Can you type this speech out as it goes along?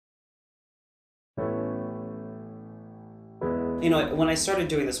When I started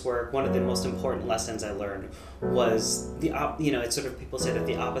doing this work, one of the most important lessons I learned was it's sort of, people say that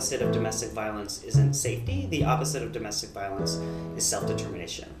the opposite of domestic violence isn't safety. The opposite of domestic violence is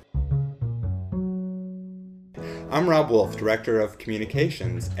self-determination. I'm Rob Wolf, Director of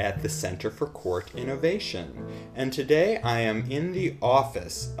Communications at the Center for Court Innovation, and today I am in the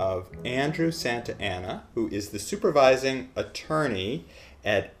office of Andrew Santa Anna, who is the supervising attorney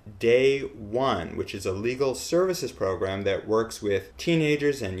at Day One, which is a legal services program that works with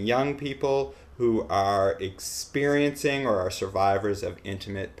teenagers and young people who are experiencing or are survivors of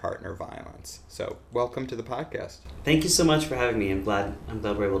intimate partner violence. So, welcome to the podcast. Thank you so much for having me. I'm glad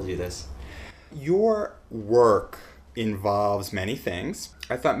we're able to do this. Your work involves many things.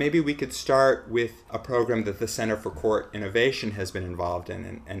 I thought maybe we could start with a program that the Center for Court Innovation has been involved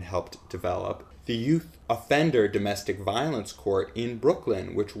in and helped develop. The Youth Offender Domestic Violence Court in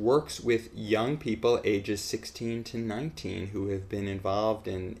Brooklyn, which works with young people ages 16 to 19 who have been involved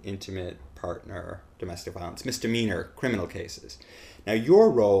in intimate partner domestic violence, misdemeanor criminal cases. Now,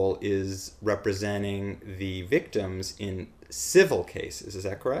 your role is representing the victims in civil cases, is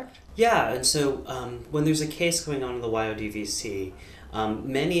that correct? Yeah, and so when there's a case going on in the YODVC,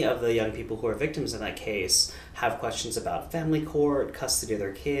 many of the young people who are victims in that case have questions about family court, custody of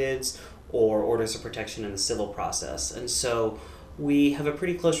their kids, or orders of protection in the civil process. And so we have a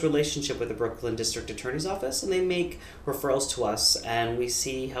pretty close relationship with the Brooklyn District Attorney's Office, and they make referrals to us, and we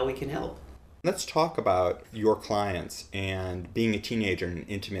see how we can help. Let's talk about your clients and being a teenager in an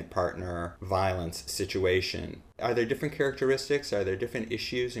intimate partner violence situation. Are there different characteristics? Are there different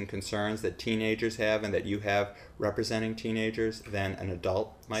issues and concerns that teenagers have and that you have representing teenagers than an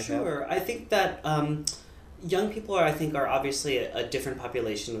adult might have? Sure. I think that young people are obviously a different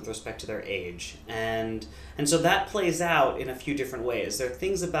population with respect to their age. And so that plays out in a few different ways. There are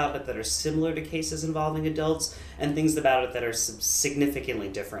things about it that are similar to cases involving adults and things about it that are significantly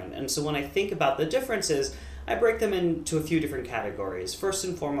different. And so when I think about the differences, I break them into a few different categories. First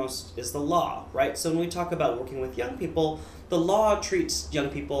and foremost is the law, right? So when we talk about working with young people, the law treats young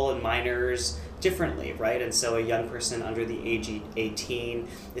people and minors differently, right? And so a young person under the age 18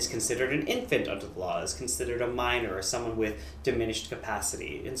 is considered an infant under the law, is considered a minor or someone with diminished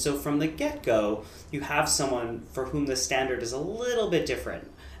capacity. And so from the get-go, you have someone for whom the standard is a little bit different,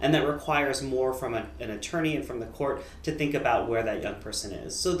 and that requires more from an attorney and from the court to think about where that young person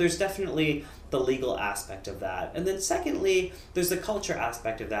is. So there's definitely the legal aspect of that. And then secondly, there's the culture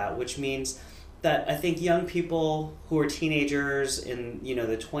aspect of that, which means that I think young people who are teenagers in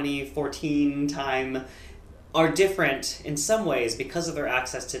the 2014 time are different in some ways because of their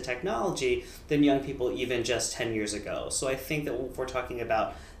access to technology than young people even just 10 years ago. So I think that if we're talking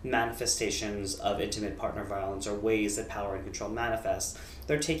about manifestations of intimate partner violence or ways that power and control manifest,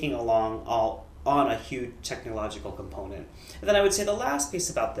 they're taking on a huge technological component. And then I would say the last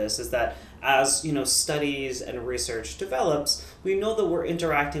piece about this is that as studies and research develops, we know that we're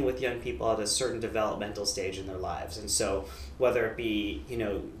interacting with young people at a certain developmental stage in their lives. And so whether it be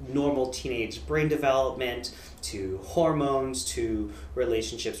normal teenage brain development to hormones to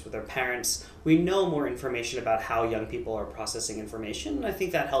relationships with their parents, we know more information about how young people are processing information, and I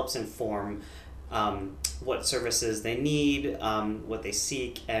think that helps inform what services they need, what they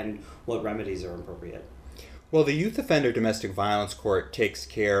seek, and what remedies are appropriate. Well, the Youth Offender Domestic Violence Court takes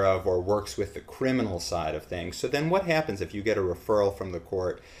care of or works with the criminal side of things. So then what happens if you get a referral from the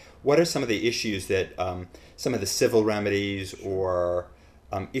court? What are some of the issues that, some of the civil remedies or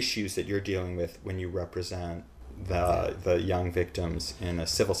issues that you're dealing with when you represent the young victims in a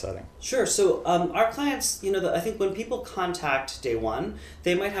civil setting? Sure. So our clients, I think when people contact Day One,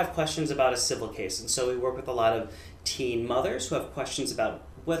 they might have questions about a civil case. And so we work with a lot of teen mothers who have questions about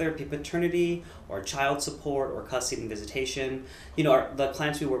whether it be paternity or child support or custody and visitation. The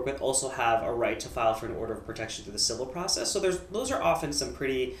clients we work with also have a right to file for an order of protection through the civil process. So those are often some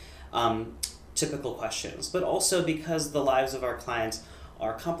pretty typical questions. But also because the lives of our clients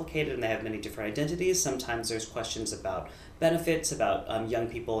are complicated and they have many different identities, sometimes there's questions about benefits, about young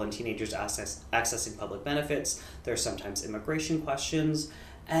people and teenagers accessing public benefits. There's sometimes immigration questions.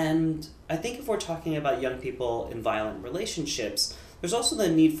 And I think if we're talking about young people in violent relationships, there's also the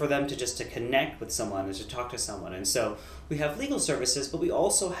need for them to connect with someone and to talk to someone. And so we have legal services, but we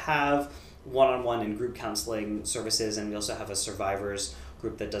also have one-on-one and group counseling services, and we also have a survivors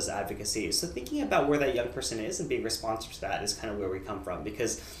group that does advocacy. So thinking about where that young person is and being responsive to that is kind of where we come from.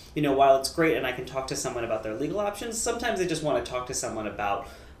 Because, while it's great and I can talk to someone about their legal options, sometimes they just want to talk to someone about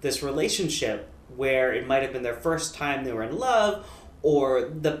this relationship where it might have been their first time they were in love, or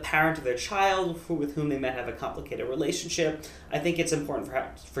the parent of their child with whom they might have a complicated relationship. I think it's important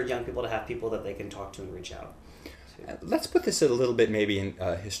for young people to have people that they can talk to and reach out. Let's put this a little bit maybe in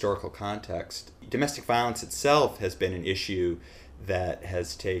historical context. Domestic violence itself has been an issue that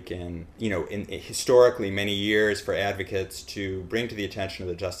has taken, historically many years for advocates to bring to the attention of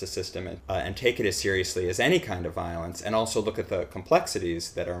the justice system and take it as seriously as any kind of violence, and also look at the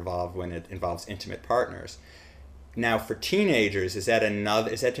complexities that are involved when it involves intimate partners. Now, for teenagers, is that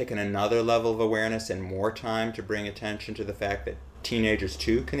taken another level of awareness and more time to bring attention to the fact that teenagers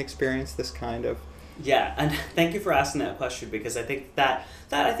too can experience this kind of? Yeah, and thank you for asking that question, because I think that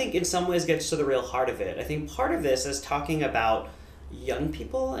I think in some ways gets to the real heart of it. I think part of this is talking about young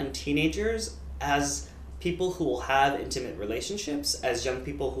people and teenagers as people who will have intimate relationships, as young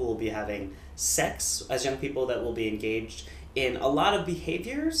people who will be having sex, as young people that will be engaged in a lot of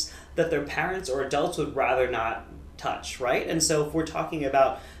behaviors that their parents or adults would rather not touch, right? And so if we're talking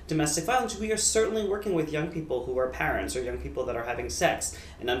about domestic violence, we are certainly working with young people who are parents, or young people that are having sex,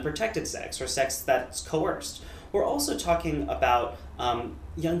 and unprotected sex, or sex that's coerced. We're also talking about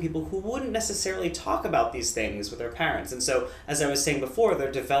young people who wouldn't necessarily talk about these things with their parents. And so, as I was saying before, there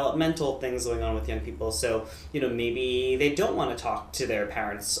are developmental things going on with young people. So, maybe they don't want to talk to their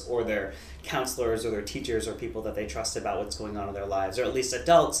parents or their counselors or their teachers or people that they trust about what's going on in their lives, or at least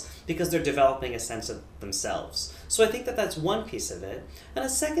adults, because they're developing a sense of themselves. So I think that that's one piece of it. And a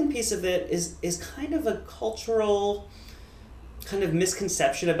second piece of it is kind of a cultural kind of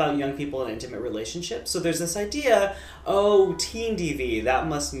misconception about young people and intimate relationships. So there's this idea, teen DV, that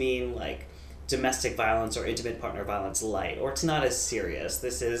must mean like domestic violence or intimate partner violence light, or it's not as serious.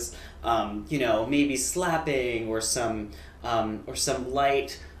 This is, maybe slapping or some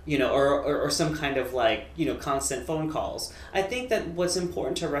light, or some kind of constant phone calls. I think that what's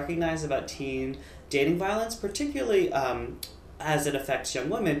important to recognize about teen dating violence, particularly as it affects young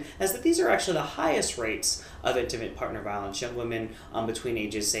women, is that these are actually the highest rates of intimate partner violence. Young women between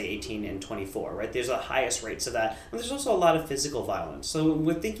ages, say, 18 and 24, right? There's the highest rates of that. And there's also a lot of physical violence. So when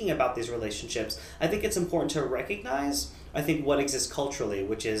we're thinking about these relationships, I think it's important to recognize, what exists culturally,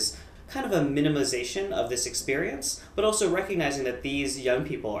 which is kind of a minimization of this experience, but also recognizing that these young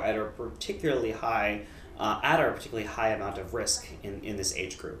people are at a particularly high amount of risk in this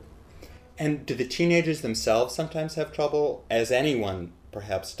age group. And do the teenagers themselves sometimes have trouble, as anyone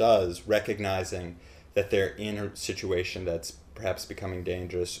perhaps does, recognizing that they're in a situation that's perhaps becoming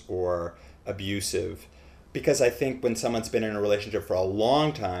dangerous or abusive? Because I think when someone's been in a relationship for a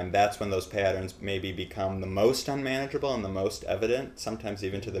long time, that's when those patterns maybe become the most unmanageable and the most evident, sometimes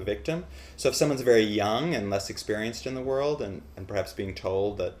even to the victim. So if someone's very young and less experienced in the world and perhaps being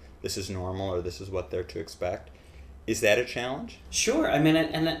told that this is normal or this is what they're to expect, is that a challenge? Sure.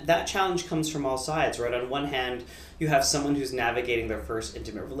 And that challenge comes from all sides, right? On one hand, you have someone who's navigating their first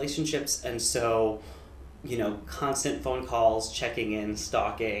intimate relationships, and so, constant phone calls, checking in,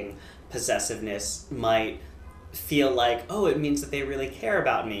 stalking, possessiveness might feel like, it means that they really care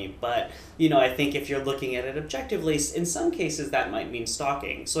about me. But, I think if you're looking at it objectively, in some cases that might mean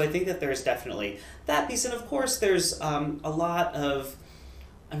stalking. So I think that there's definitely that piece. And of course, there's a lot of,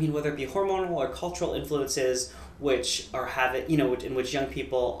 whether it be hormonal or cultural influences, which are in which young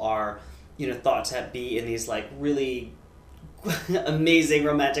people are, thought to be in these really amazing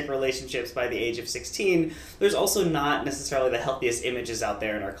romantic relationships by the age of 16. There's also not necessarily the healthiest images out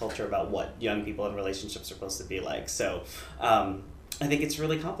there in our culture about what young people in relationships are supposed to be like. So I think it's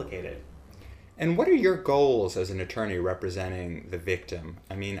really complicated. And what are your goals as an attorney representing the victim?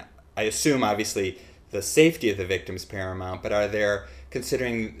 I assume obviously the safety of the victim is paramount, but are there,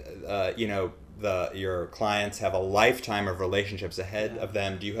 considering your clients have a lifetime of relationships ahead of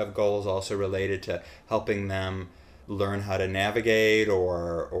them, do you have goals also related to helping them learn how to navigate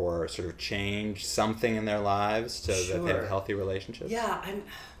or sort of change something in their lives so that they have healthy relationships? Yeah,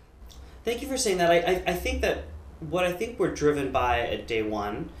 thank you for saying that. I think that what I think we're driven by at day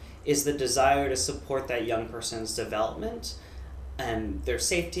one is the desire to support that young person's development and their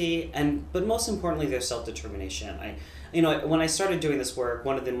safety, but most importantly, their self-determination. When I started doing this work,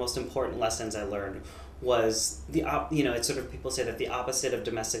 one of the most important lessons I learned was it's sort of, people say that the opposite of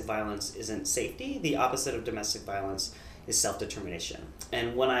domestic violence isn't safety. The opposite of domestic violence is self-determination.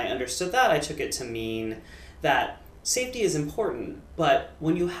 And when I understood that, I took it to mean that safety is important, but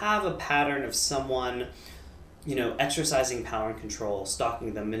when you have a pattern of someone, exercising power and control,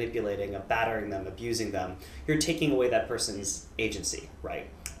 stalking them, manipulating them, battering them, abusing them, you're taking away that person's agency, right?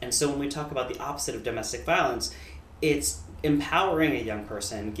 And so when we talk about the opposite of domestic violence, it's empowering a young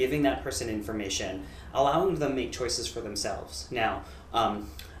person, giving that person information, allowing them to make choices for themselves. Now,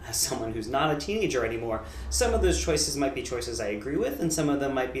 as someone who's not a teenager anymore, some of those choices might be choices I agree with, and some of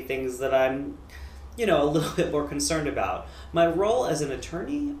them might be things that I'm a little bit more concerned about. My role as an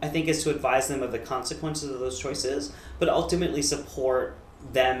attorney, I think, is to advise them of the consequences of those choices, but ultimately support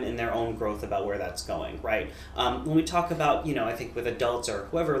them in their own growth about where that's going, right? When we talk about, I think with adults or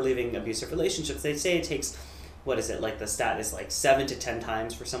whoever leaving abusive relationships, they say it takes, what is it, like the stat is like 7 to 10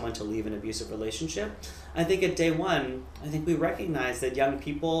 times for someone to leave an abusive relationship. I think at day one, I think we recognize that young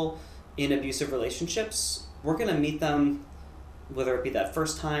people in abusive relationships, we're going to meet them, whether it be that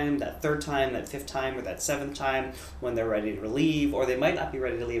first time, that third time, that fifth time, or that seventh time, when they're ready to leave, or they might not be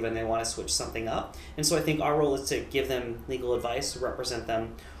ready to leave and they want to switch something up. And so I think our role is to give them legal advice, represent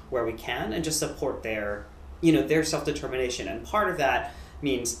them where we can, and just support their self-determination. And part of that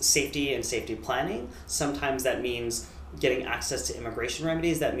means safety and safety planning. Sometimes that means getting access to immigration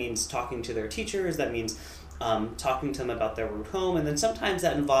remedies. That means talking to their teachers. That means talking to them about their route home. And then sometimes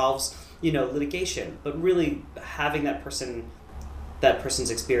that involves, litigation. But really having that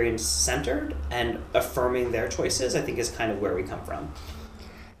person's experience centered and affirming their choices, I think, is kind of where we come from.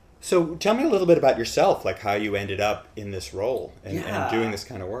 So tell me a little bit about yourself, like how you ended up in this role and doing this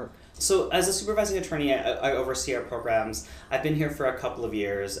kind of work. So as a supervising attorney, I oversee our programs. I've been here for a couple of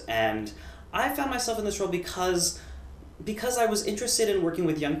years, and I found myself in this role because I was interested in working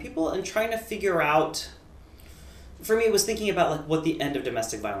with young people and trying to figure out, for me, it was thinking about like what the end of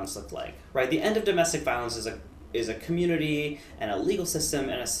domestic violence looked like, right? The end of domestic violence is a community and a legal system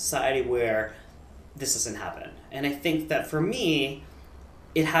and a society where this doesn't happen. And I think that for me,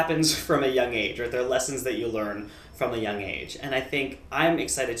 it happens from a young age, or there are lessons that you learn from a young age. And I think I'm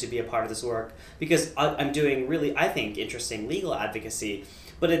excited to be a part of this work because I'm doing really, I think, interesting legal advocacy,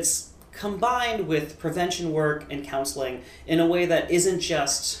 but it's combined with prevention work and counseling in a way that isn't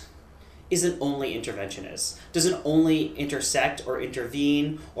only interventionist, doesn't only intersect or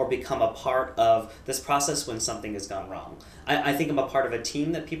intervene or become a part of this process when something has gone wrong. I think I'm a part of a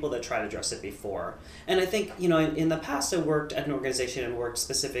team that people that try to address it before. And I think, in the past I worked at an organization and worked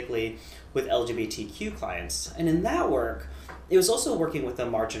specifically with LGBTQ clients. And in that work, it was also working with a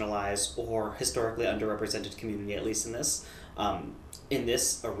marginalized or historically underrepresented community, at least in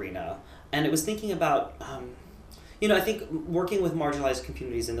this arena. And it was thinking about I think working with marginalized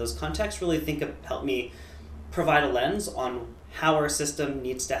communities in those contexts really helped me provide a lens on how our system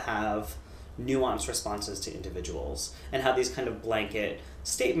needs to have nuanced responses to individuals, and how these kind of blanket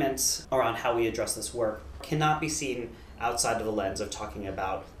statements around how we address this work cannot be seen outside of the lens of talking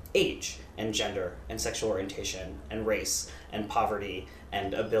about age and gender and sexual orientation and race and poverty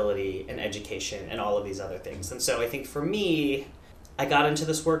and ability and education and all of these other things. And so I think for me, I got into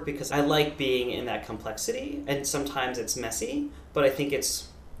this work because I like being in that complexity, and sometimes it's messy, but I think it's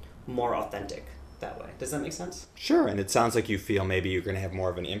more authentic that way. Does that make sense? Sure, and it sounds like you feel maybe you're going to have more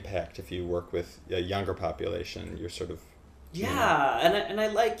of an impact if you work with a younger population. You're sort of... and I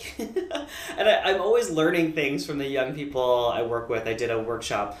like... I'm always learning things from the young people I work with. I did a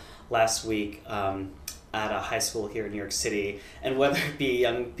workshop last week at a high school here in New York City, and whether it be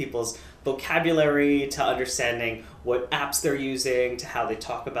young people's vocabulary to understanding what apps they're using to how they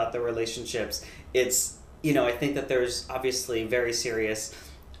talk about their relationships, it's, I think that there's obviously very serious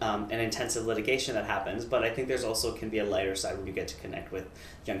and intensive litigation that happens, but I think there's also can be a lighter side when you get to connect with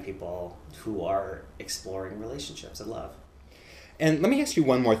young people who are exploring relationships and love. And let me ask you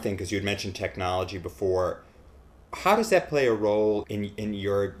one more thing, because you had mentioned technology before. How does that play a role in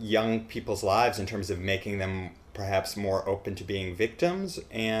your young people's lives in terms of making them perhaps more open to being victims?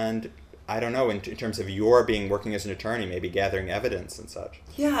 And I don't know, in terms of your working as an attorney, maybe gathering evidence and such.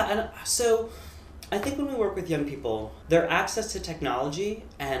 Yeah, and so I think when we work with young people, their access to technology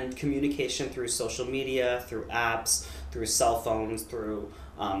and communication through social media, through apps, through cell phones, through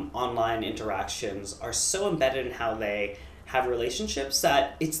online interactions are so embedded in how they have relationships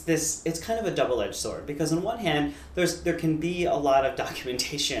that it's kind of a double-edged sword, because on one hand there can be a lot of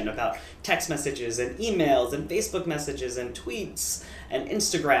documentation about text messages and emails and Facebook messages and tweets and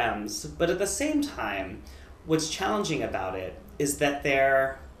Instagrams, but at the same time what's challenging about it is that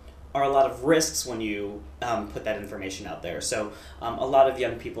there are a lot of risks when you put that information out there. So a lot of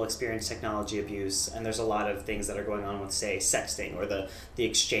young people experience technology abuse, and there's a lot of things that are going on with, say, sexting or the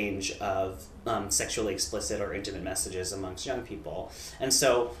exchange of sexually explicit or intimate messages amongst young people. And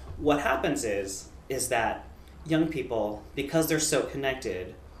so what happens is that young people, because they're so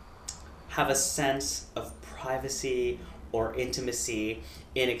connected, have a sense of privacy or intimacy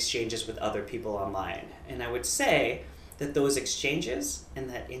in exchanges with other people online. And I would say that those exchanges and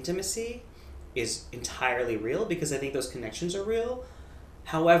that intimacy is entirely real, because I think those connections are real.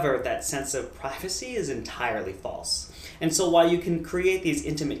 However, that sense of privacy is entirely false. And so while you can create these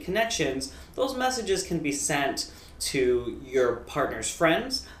intimate connections, those messages can be sent to your partner's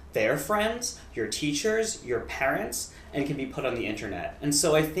friends, their friends, your teachers, your parents, and can be put on the internet. And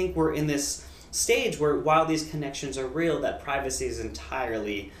so I think we're in this stage where while these connections are real, that privacy is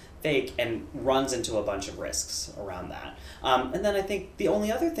entirely fake and runs into a bunch of risks around that. And then I think the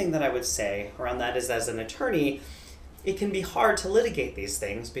only other thing that I would say around that is, as an attorney, it can be hard to litigate these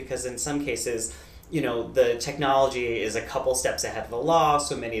things because in some cases, the technology is a couple steps ahead of the law,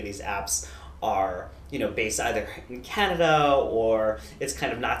 so many of these apps are based either in Canada, or it's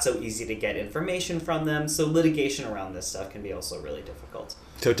kind of not so easy to get information from them. So litigation around this stuff can be also really difficult.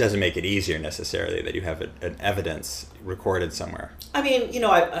 So it doesn't make it easier necessarily that you have an evidence recorded somewhere. I mean,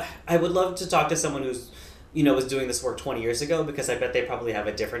 I would love to talk to someone who's, was doing this work 20 years ago, because I bet they probably have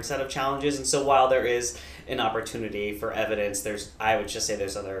a different set of challenges. And so while there is an opportunity for evidence, I would just say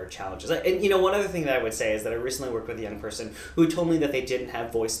there's other challenges. And, one other thing that I would say is that I recently worked with a young person who told me that they didn't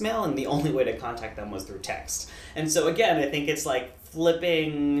have voicemail and the only way to contact them was through text. And so again, I think it's like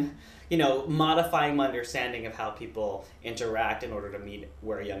flipping, modifying my understanding of how people interact in order to meet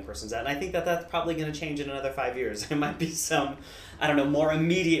where a young person's at. And I think that that's probably going to change in another 5 years. There might be some, more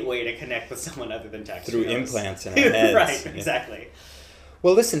immediate way to connect with someone other than text. Through implants in our heads. Right, exactly. Yeah.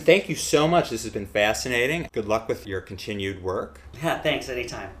 Well, listen, thank you so much. This has been fascinating. Good luck with your continued work. Yeah, thanks.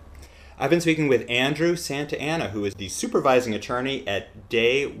 Anytime. I've been speaking with Andrew Santayana, who is the supervising attorney at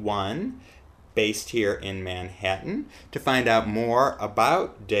Day One, based here in Manhattan. To find out more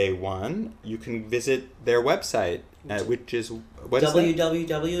about Day One, you can visit their website, which is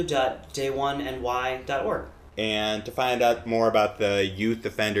www.day1ny.org. And to find out more about the Youth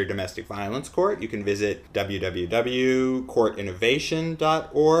Offender Domestic Violence Court, you can visit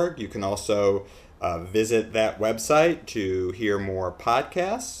www.courtinnovation.org. You can also visit that website to hear more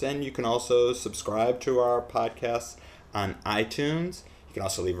podcasts, and you can also subscribe to our podcasts on iTunes. You can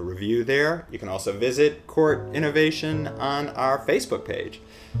also leave a review there. You can also visit Court Innovation on our Facebook page.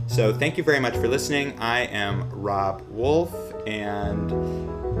 So thank you very much for listening. I am Rob Wolf, and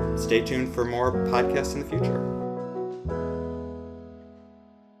stay tuned for more podcasts in the future.